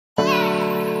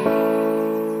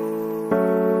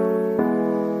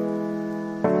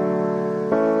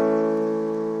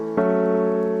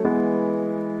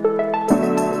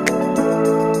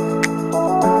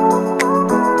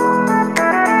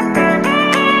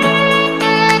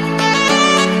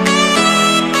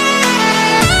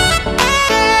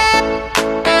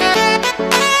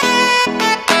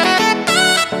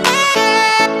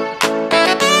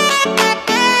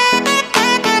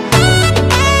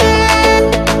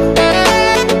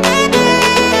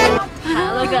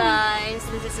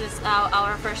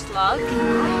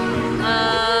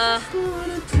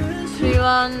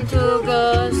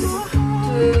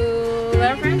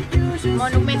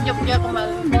Monja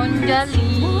kembali. Monjali.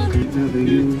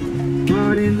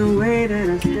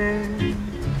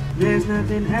 There's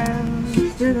nothing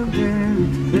else to compare.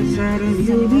 The sight of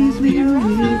you leaves me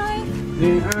weak.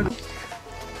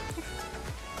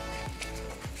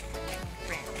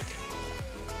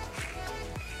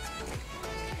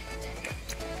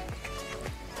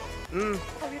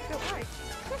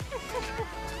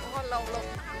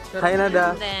 Hai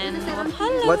Nada.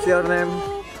 Hello. What's your name?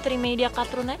 Trimedia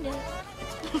Katrunada.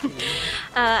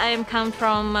 I am come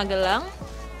from Magelang,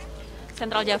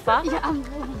 Central Java. Ya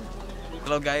ampun.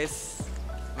 Hello guys,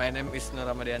 my name is Nur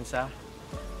Ramadiansyah.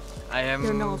 I am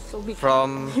So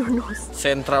from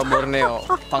Central Borneo,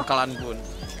 Pangkalan Bun.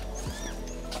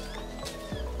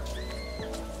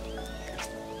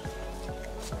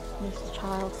 This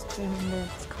child screaming in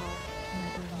this car.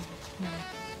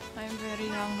 I'm very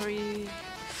hungry.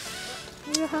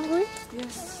 You're hungry?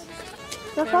 Yes.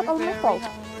 You're not on my fault.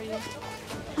 Hungry.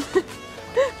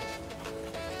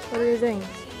 What are you doing?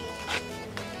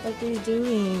 What are you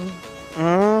doing?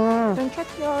 Don't check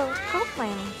your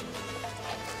girlfriend.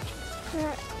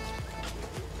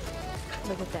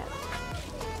 Look at that.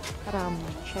 Ram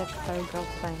check her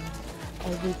girlfriend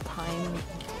every time.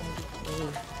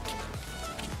 Every day.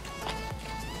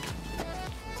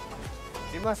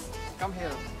 Dimas, come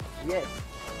here. Yes.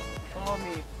 Follow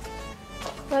me.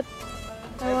 But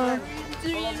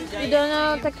you don't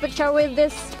know take picture with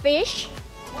this fish?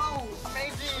 Wow,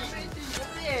 amazing!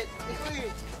 Look at it.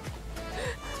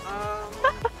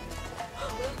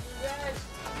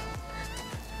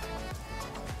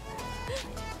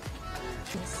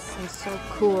 This is so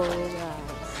cool,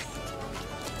 guys.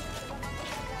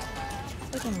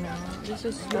 I don't know. This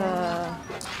is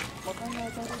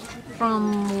from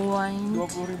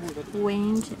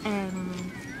wind and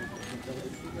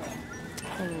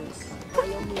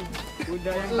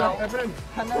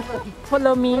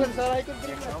follow me.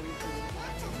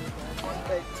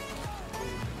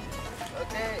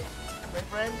 Okay, my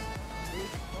friend.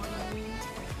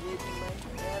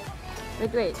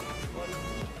 Wait.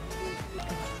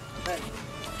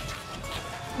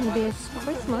 Maybe it's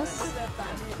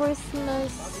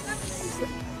Christmas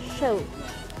show.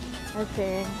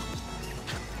 Okay.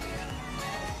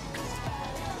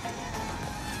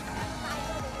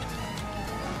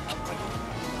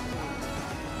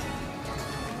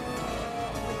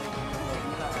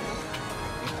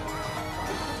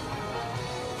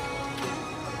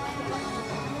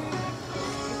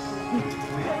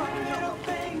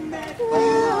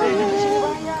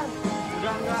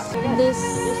 This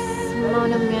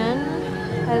monument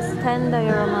has 10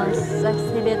 dioramas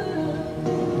exhibit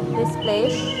this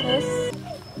place.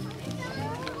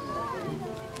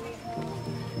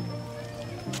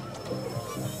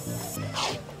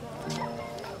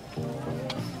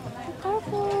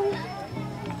 Careful.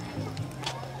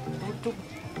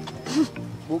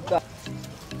 Buka.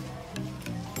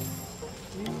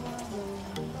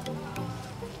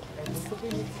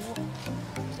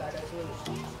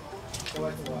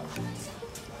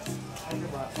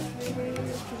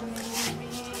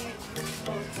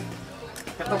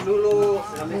 Ketok dulu,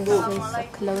 This is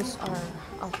closed or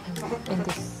open in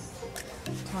this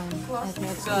time. I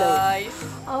think it's closed.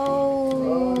 Oh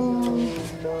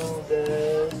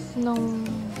no,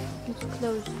 it's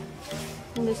closed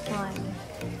in this time.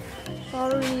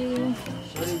 Sorry.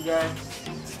 Sorry guys.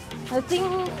 I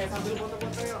think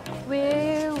we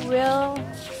will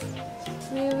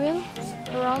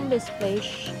around this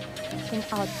place and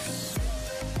out.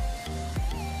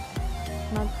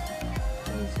 Not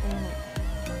this one.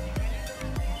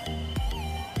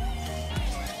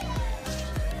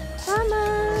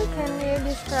 Taman, can you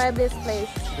describe this place?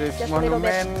 This Just a little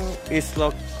bit. monument is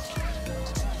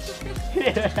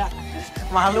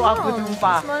Malu aku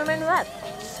sumpah. This monument what?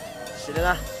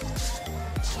 Sinilah.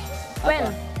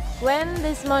 When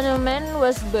this monument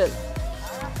was built?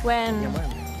 When?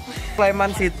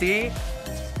 Taman City.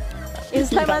 In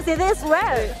Taman City is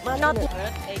where? Not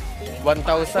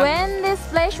 1000. when this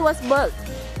place was built.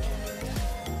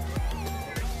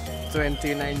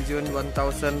 29 June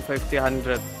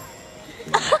 1500.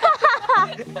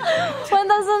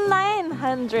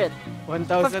 1900.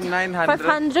 1900.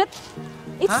 500?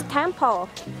 It's temple.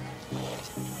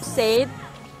 Said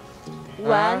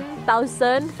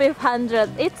 1500.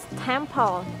 It's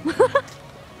temple.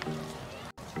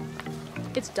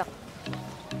 It's duck.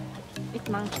 It's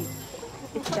monkey.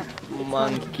 It's duck.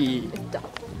 Monkey. It's duck.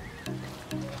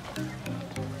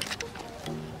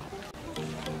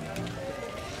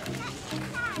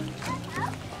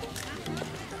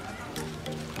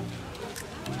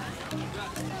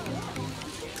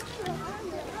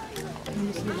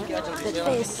 The the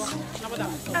fish.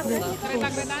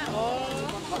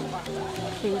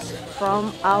 Fish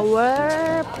from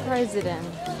our president.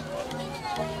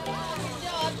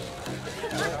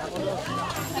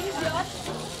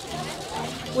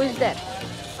 Who is that?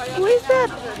 Who is that?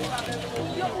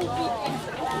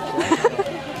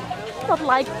 Not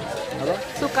like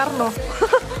Soekarno,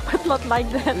 but not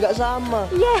like that. Enggak sama.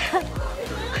 Yeah.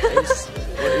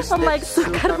 Not like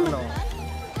Soekarno.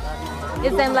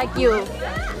 It sounds like you.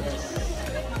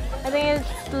 I think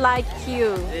it's like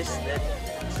you. Is that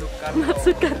Not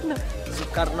Soekarno.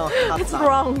 Soekarno It's Hatta.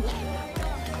 wrong.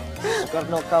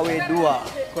 Soekarno KW2.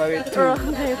 KW2.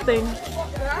 Wrong, I think.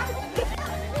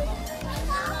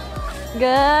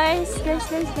 Guys.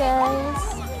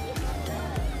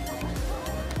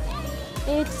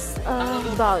 It's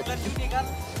about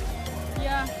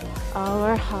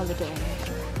our holiday.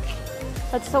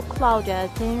 It's so cloudy. I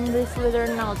think this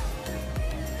weather not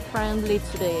friendly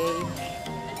today.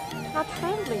 Not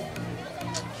friendly.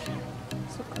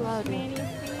 So cloudy.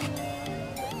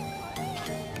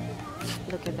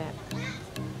 Look at that.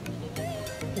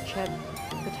 The chat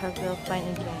with her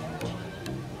girlfriend again.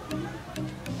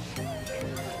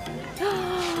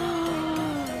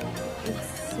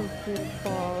 It's so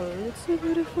beautiful. It's so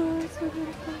beautiful. It's so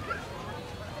beautiful.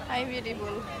 Hi,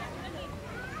 beautiful.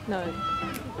 No,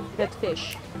 that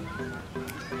fish.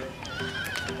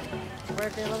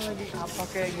 Mereka lagi apa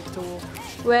kayak gitu.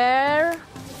 Where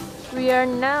we are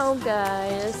now,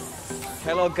 guys.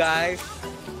 Hello guys.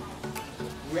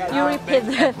 We You are repeat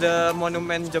back that. at the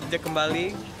Monument Jogja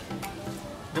kembali.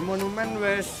 The monument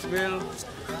was built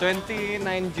 29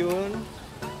 June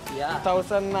Ya.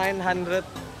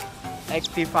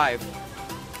 1985.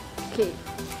 Okay.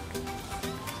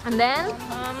 And then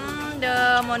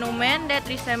The monument that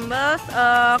resembles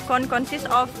a cone consists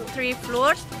of 3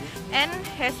 floors and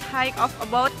has height of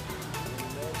about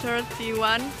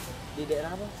 31 Di daerah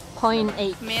apa?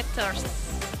 0.8. meters.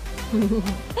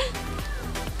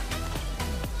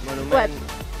 What? Monument.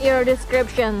 Your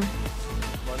description.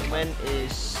 Monument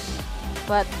is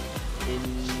What? in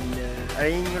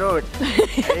Ring Road.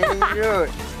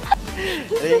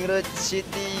 Ring Road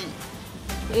City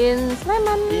In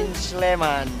Sleman. in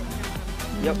Sleman,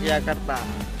 Yogyakarta.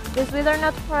 This weather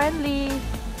not friendly.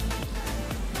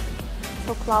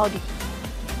 So cloudy.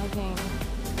 Okay.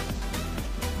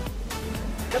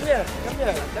 Come here,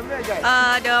 guys.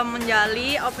 The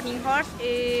Menjali opening hours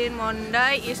in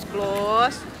Monday is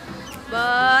closed,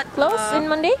 but Close in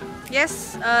Monday?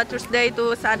 yes, Tuesday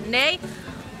to Sunday,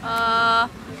 8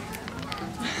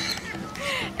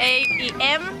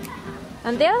 p.m.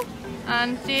 Until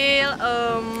until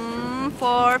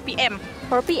 4 p.m.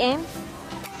 4 p.m.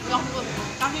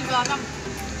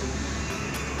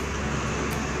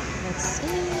 Let's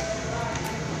see.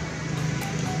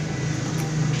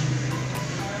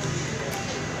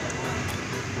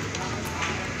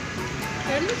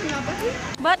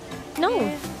 But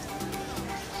No.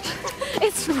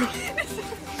 It's rude.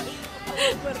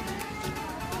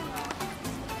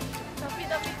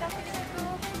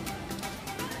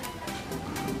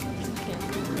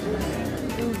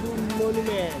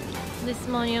 Monument. This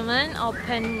monument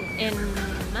open in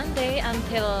Monday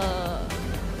until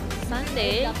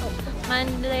Sunday.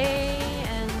 Monday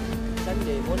and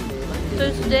Sunday, Monday.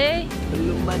 Tuesday.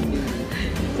 Belum mandi.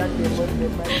 Sunday, Monday.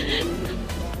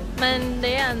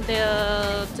 Monday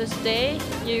until Tuesday.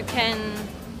 You can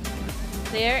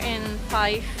there in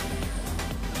 5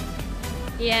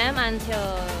 p.m.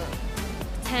 until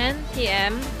 10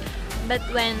 p.m. But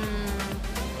when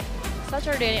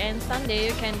Saturday and Sunday,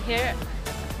 you can hear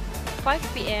 5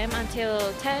 p.m. until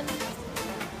 10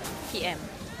 p.m.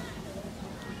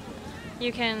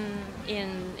 You can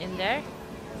in there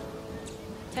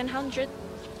 10,000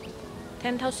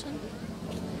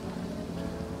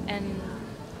 and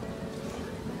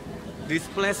This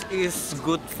place is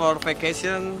good for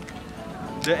vacation.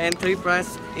 The entry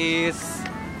price is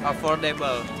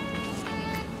affordable.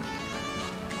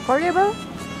 affordable.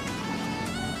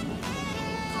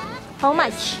 How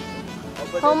much?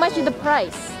 How much is the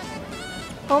price?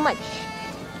 How much?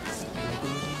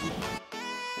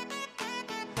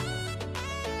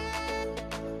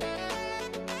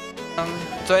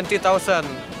 20,000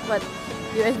 What?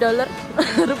 US dollar?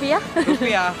 Rupiah?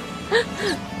 rupiah.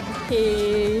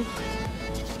 Okay.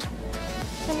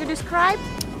 Can you describe?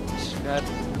 That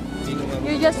minimum.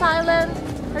 You just silent.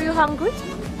 Are you hungry?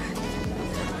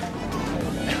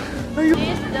 this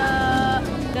is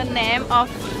the name of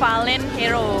fallen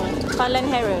hero. Fallen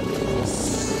hero.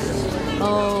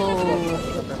 Oh.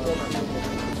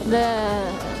 The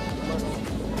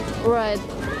right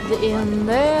in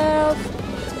there.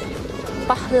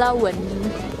 Pahlawan.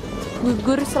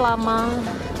 gugur selama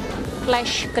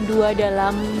clash kedua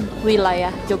dalam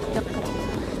wilayah Yogyakarta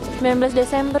 19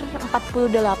 Desember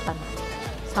 48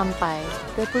 sampai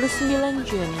 29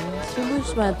 Juni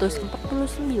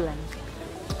 1949.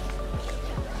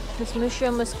 This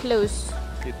museum was closed.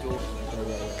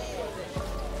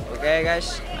 Okay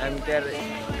guys, I'm here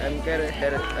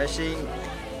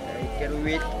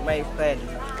with my friend.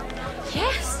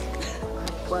 Yes.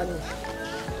 Fun.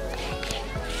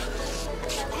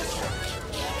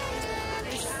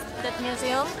 That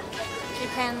museum, you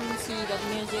can see that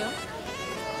museum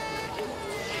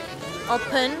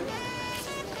open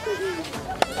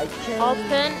at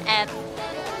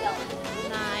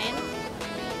 9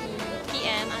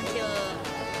 p.m. until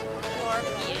 4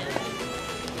 p.m.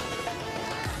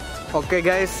 Okay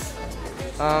guys,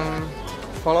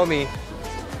 follow me.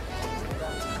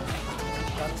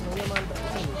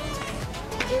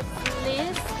 It's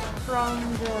list from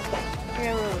the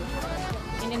Peru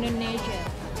in Indonesia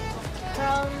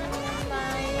from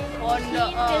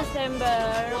 19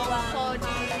 December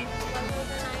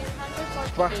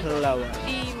Pahlawan.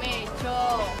 Di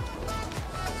Mejo.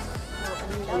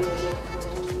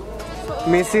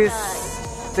 Mrs.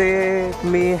 Take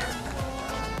me.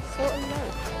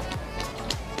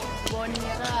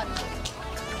 Boniran.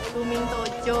 Luming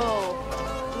Tojo.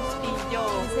 Gustijo.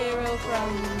 0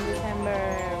 from December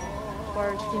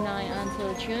 49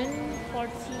 until June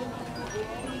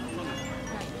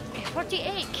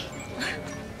 48.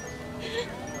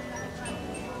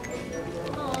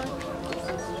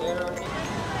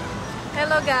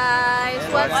 Hello guys,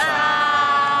 what's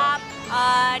up?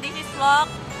 This is vlog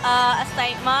a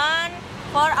statement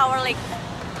for our lake.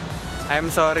 I'm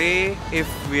sorry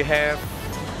if we have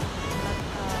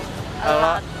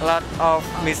a lot of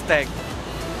mistake.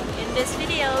 In this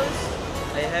videos,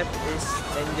 I have is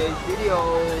enjoy video.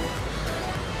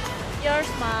 your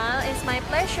smile is my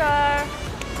pleasure.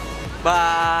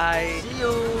 Bye. See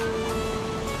you.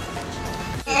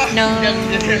 No,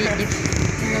 noodle.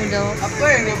 Apa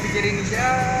yang lo pikirin ya?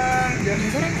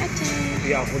 Goreng aja.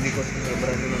 Ya aku di kos nggak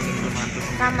berani nonton mantu.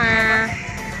 Sama.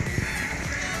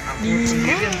 Aku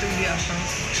sendirian tuh di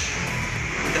atas.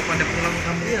 Udah pada pulang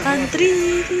kampung ya. Antri.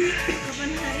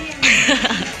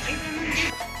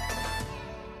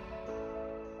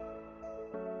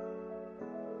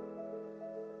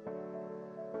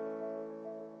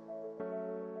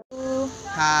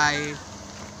 Hi.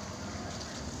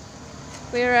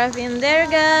 We're in there,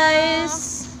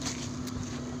 guys.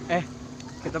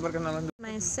 Kita perkenalan dulu.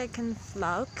 My second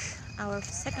vlog, our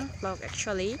second vlog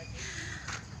actually.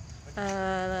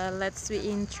 Let's we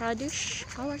introduce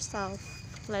ourselves.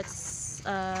 Let's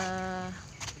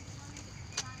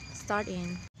start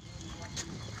in.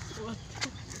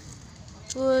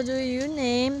 What do you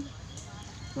name?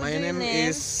 What My do you name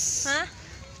Huh?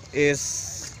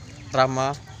 is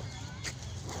Rama.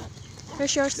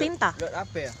 Who's your Sinta? Lihat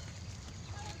apa ya?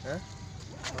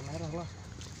 Merah lah.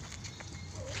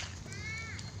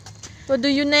 What do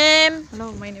you name?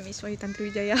 Hello, my name is Wahitan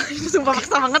Triwijaya. Sumpah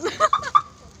maksa banget.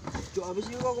 Cuk, abis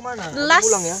ini kau kemana? The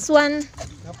last one.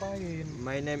 Ngapain?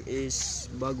 My name is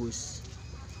Bagus.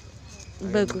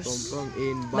 Bagus. I come from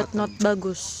in Batam. But not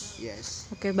bagus. Yes.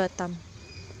 Oke, Batam.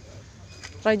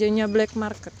 Rajanya black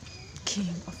market.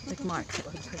 King of black market.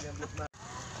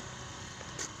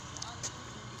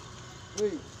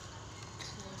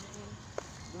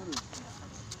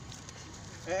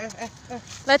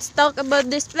 Let's talk about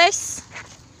this place.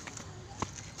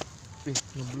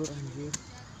 Ngeblur anjir.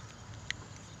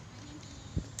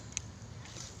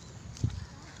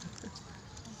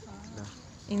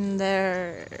 In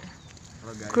their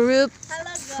Halo guys. group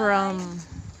from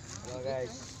Halo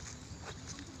guys.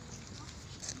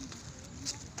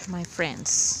 my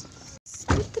friends.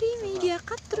 Putri Media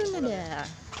Katrunada.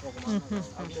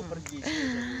 Aku pergi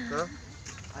ke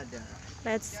ada.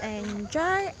 Let's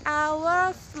enjoy our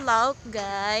vlog,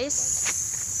 guys.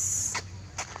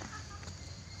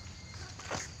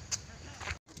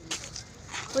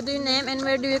 What do you name and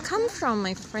where do you come from,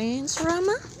 my friends,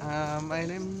 Rama? My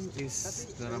name is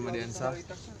Ramadiansa.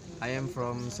 I am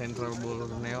from Central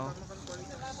Borneo.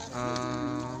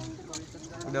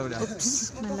 Udah. Oops,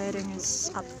 my lighting is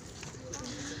up.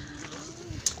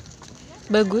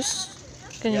 Bagus.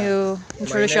 Can you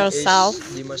introduce yourself?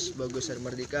 Dimas Bagus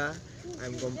Mardika.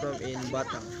 I'm come from in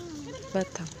Batam.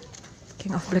 Batam,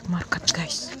 King of Black Market,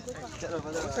 guys.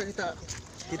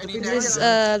 This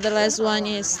The last one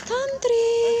is Tantri.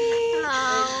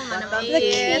 Hello, my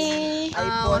name is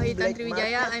Wahitan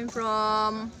Triwijaya. I'm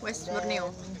from West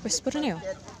Borneo. West Borneo.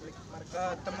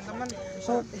 Teman-teman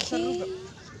Okay.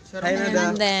 Hai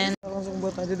Nada. And then langsung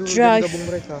buat aja dulu Drive. gabung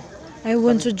mereka. I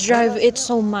want to drive it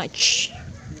so much.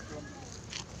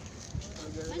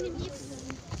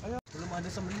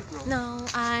 Now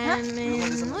I'm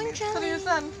in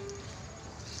Monjali.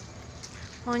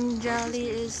 Monjali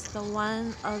is the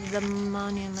one of the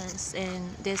monuments in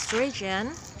this region.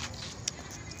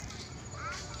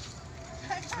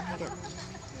 Oh my God,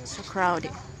 so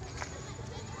crowded.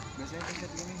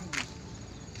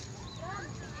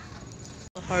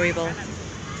 Horrible.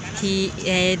 He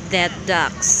ate that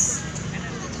ducks.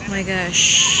 Oh my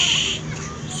gosh,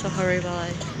 so horrible.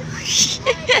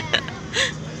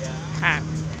 Ah.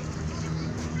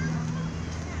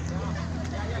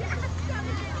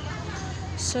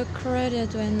 So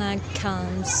crowded when night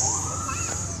comes.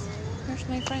 Where's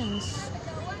my friends?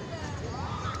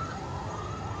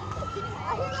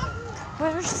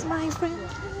 Where's my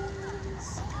friends?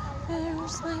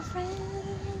 Where's my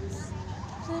friends?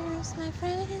 Where's my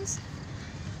friends?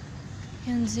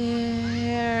 And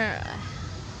there,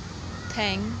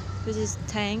 Tang. This is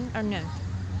Tang or no?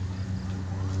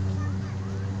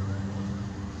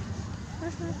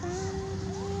 Where's my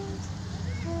friends?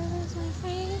 Where's my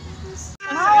friends?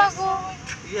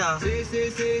 Iya.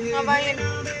 Ngapain?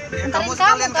 Ya, kamu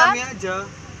sekalian kami aja.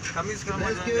 Kami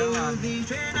sekalian jalan-jalan.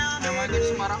 Yang mau ikut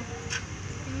Semarang?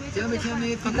 Aku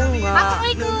enggak.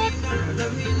 ikut.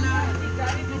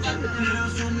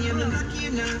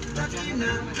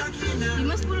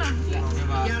 Dimas pulang.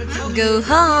 Go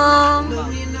home.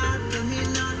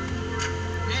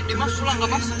 Dimas pulang nggak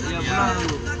Mas? Iya pulang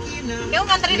dulu. Kamu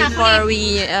nganterin aku nih. Before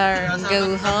we go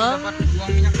home,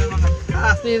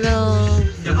 we will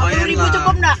Ribu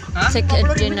cukup nggak? take a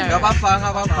dinner. Nggak apa-apa,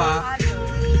 nggak apa-apa.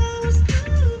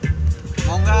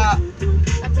 Mau nggak?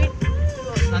 Tapi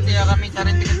Nanti ya kami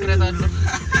cari tiket kereta dulu.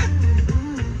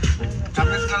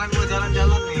 Kami sekalian mau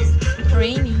jalan-jalan nih.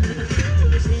 Rainy.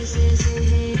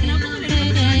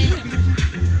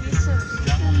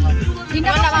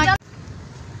 Dinda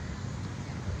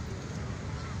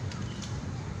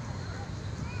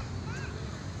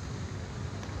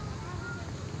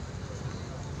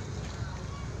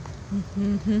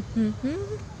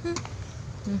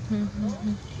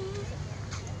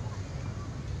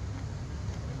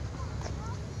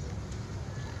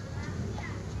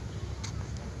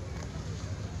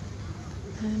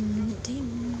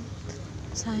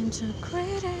Time to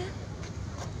quit it.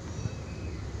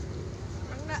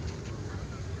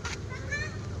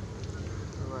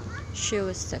 She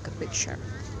was take a picture.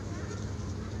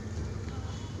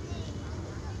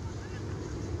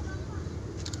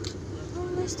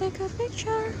 Let's take a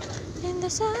picture in the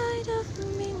side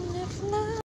of me.